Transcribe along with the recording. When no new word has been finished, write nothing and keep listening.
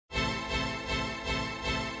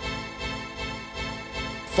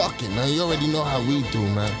Fuck it, man. You already know how we do,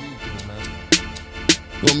 man.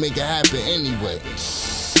 We'll make it happen anyway.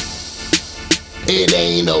 It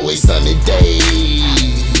ain't always sunny days.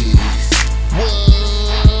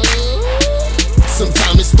 Whoa.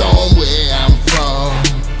 Sometimes it's storm where I'm from.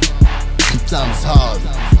 Sometimes it's hard.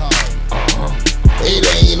 It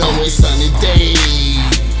ain't always sunny days.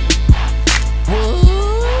 Whoa.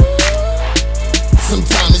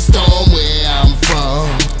 Sometimes it's storm where I'm from.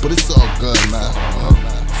 But it's all good, man.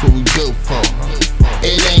 That's what we built for.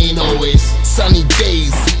 It ain't always sunny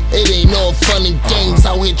days. It ain't all fun and games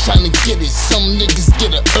out here trying to get it. Some niggas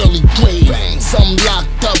get an early grave. Some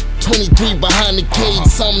locked up, 23 behind the cage.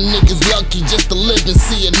 Some niggas lucky just to live and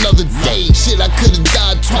see another day. Shit, I could've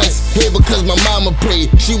died twice here because my mama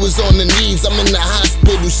prayed. She was on the knees, I'm in the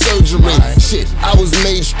hospital surgery. Shit, I was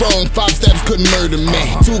made strong, 5 steps couldn't murder me.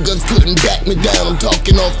 2 guns couldn't back me down, I'm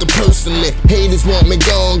talking off the personally. Haters want me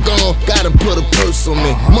gone, gotta put a purse on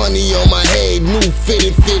me. Money on my head, new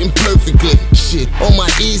fitting perfectly. Shit, on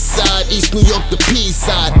my east side, East New York, the P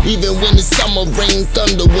side. Even when it's summer, rain,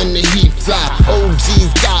 thunder, when the heat fly.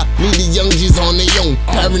 OGs die, leave the young G's on their own.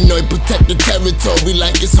 Paranoid, protect the territory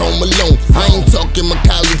like it's home alone. I ain't talking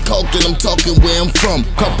Macaulay Culkin, I'm talking where I'm from.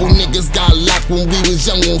 Couple niggas got locked when we was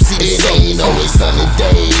young, won't see the sun. It ain't always sunny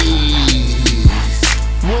days.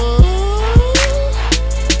 Whoa.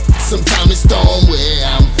 Sometimes it's storm where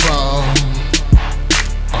I'm from.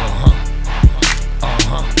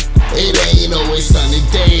 It ain't always sunny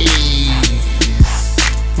days.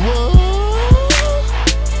 Whoa.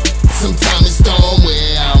 Sometimes it's storm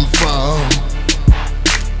where I'm from.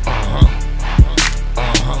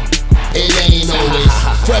 It ain't always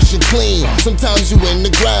fresh and clean. Sometimes you in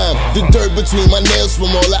the grind. The dirt between my nails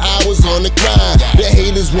from all the hours on the grind. The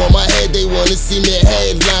haters want my head, they wanna see me a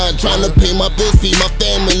headline. Tryna pay my bills, feed my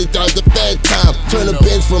family throughout the fed time. Turn a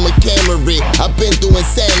bench from a Camry. I've been through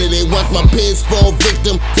insanity. Watch my peers fall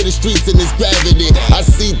victim to the streets and its gravity. I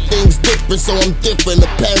see things different, so I'm different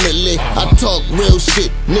apparently. I talk real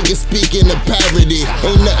shit, niggas speaking a parody.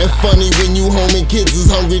 Ain't nothing funny when you home and kids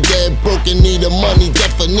is hungry, dead broken, need the money.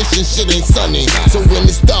 Definition shit ain't sunny. So when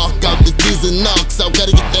it's dark out, the diesel knocks out.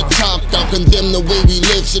 Gotta get that chalk out. Condemn the way we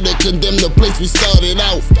live, shoulda condemned the place we started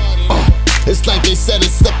out. It's like they set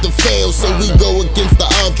us up to fail, so we go against the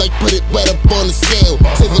odds like put it right up on the scale.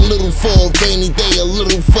 Save a little for a rainy day, a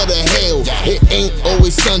little for the hail. It ain't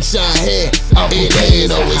always sunshine here. It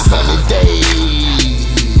ain't always sunny days.